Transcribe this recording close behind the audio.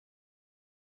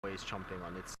always chomping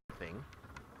on. It's something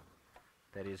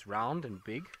that is round and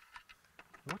big.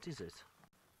 What is it?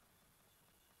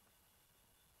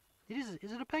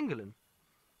 Is it a pangolin?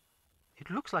 It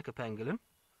looks like a pangolin.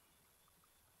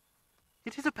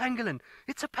 It is a pangolin.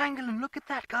 It's a pangolin. Look at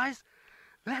that, guys.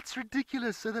 That's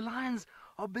ridiculous. So the lions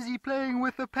are busy playing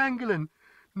with a pangolin.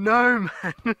 No,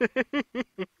 man.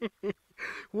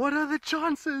 What are the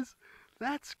chances?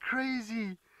 That's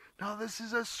crazy. Now, this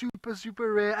is a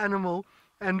super rare animal.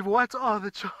 And what are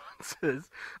the chances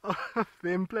of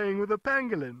them playing with a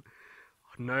pangolin?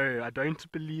 No, I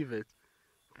don't believe it.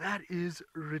 That is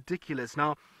ridiculous.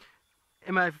 Now,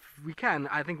 Emma, if we can,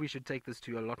 I think we should take this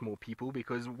to a lot more people,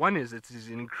 because one is it is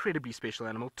an incredibly special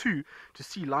animal. Two, to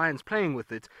see lions playing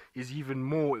with it is even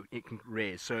more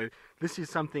rare. So this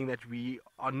is something that we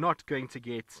are not going to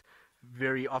get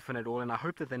very often at all, and I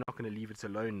hope that they're not going to leave it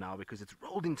alone now, because it's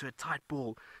rolled into a tight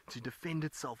ball to defend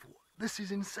itself. This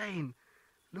is insane.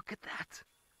 Look at that.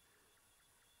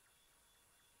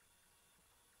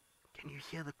 Can you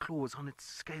hear the claws on its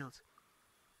scales?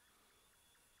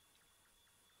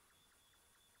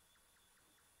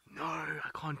 No, I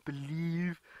can't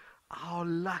believe our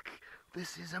luck.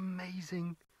 This is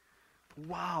amazing.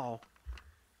 Wow.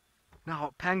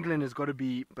 Now, pangolin has got to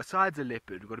be, besides a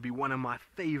leopard, got to be one of my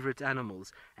favorite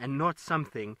animals, and not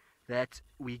something that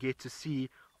we get to see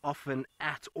often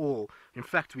at all. In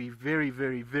fact, we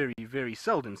very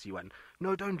seldom see one.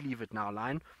 No, don't leave it now,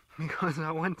 lion, because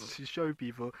I want to show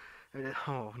people.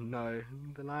 Oh no,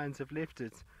 the lions have left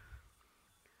it.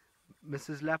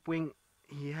 Mrs. Lapwing,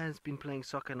 he has been playing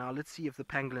soccer now. Let's see if the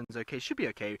pangolin's okay. Should be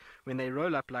okay. When they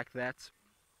roll up like that,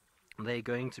 they're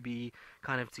going to be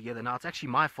kind of together. Now, it's actually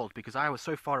my fault, because I was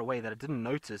so far away that I didn't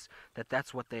notice that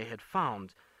that's what they had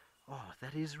found. Oh,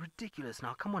 that is ridiculous.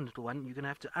 Now, come on, little one. You're going to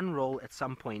have to unroll at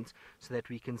some point so that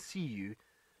we can see you.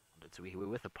 So we were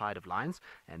with a pride of lions,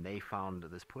 and they found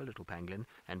this poor little pangolin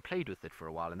and played with it for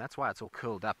a while. And that's why it's all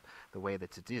curled up the way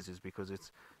that it is because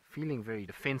it's feeling very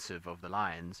defensive of the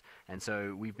lions. And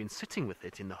so we've been sitting with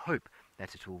it in the hope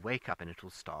that it will wake up and it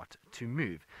will start to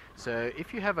move. So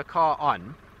if you have a car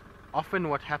on, often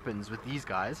what happens with these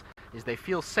guys is they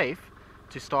feel safe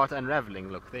to start unraveling.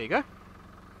 Look, there you go.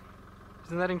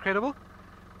 Isn't that incredible?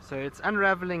 So it's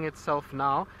unraveling itself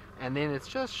now, and then it's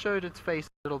just showed its face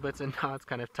a little bit, and now it's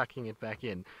kind of tucking it back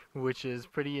in, which is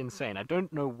pretty insane. I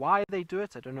don't know why they do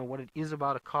it. I don't know what it is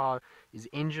about a car's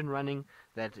engine running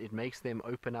that it makes them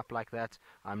open up like that.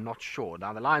 I'm not sure.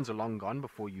 Now, the lions are long gone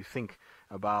before you think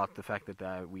about the fact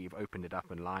that we've opened it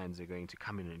up and lions are going to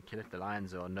come in and kill it. The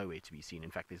lions are nowhere to be seen.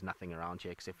 In fact, there's nothing around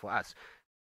here except for us.